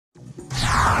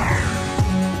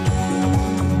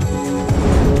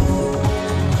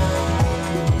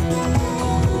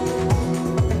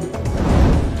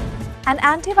An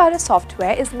antivirus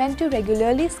software is meant to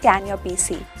regularly scan your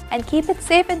PC and keep it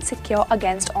safe and secure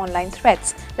against online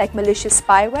threats like malicious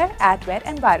spyware, adware,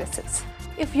 and viruses.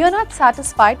 If you're not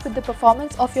satisfied with the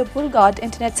performance of your BullGuard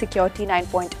Internet Security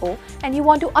 9.0 and you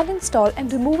want to uninstall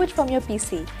and remove it from your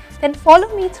PC, then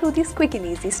follow me through these quick and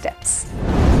easy steps.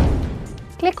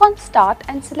 Click on Start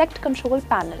and select Control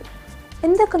Panel.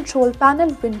 In the Control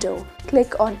Panel window,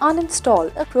 click on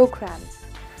Uninstall a program.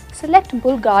 Select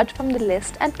BullGuard from the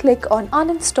list and click on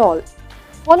Uninstall.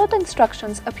 Follow the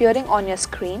instructions appearing on your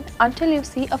screen until you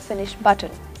see a Finish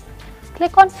button.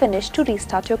 Click on Finish to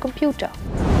restart your computer.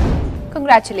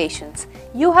 Congratulations!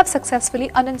 You have successfully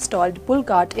uninstalled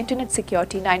BullGuard Internet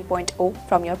Security 9.0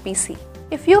 from your PC.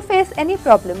 If you face any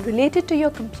problem related to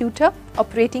your computer,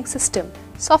 operating system,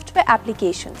 software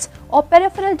applications, or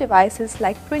peripheral devices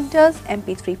like printers,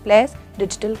 MP3 players,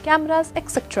 digital cameras,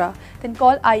 etc., then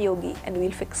call iYogi and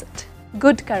we'll fix it.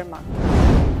 Good karma!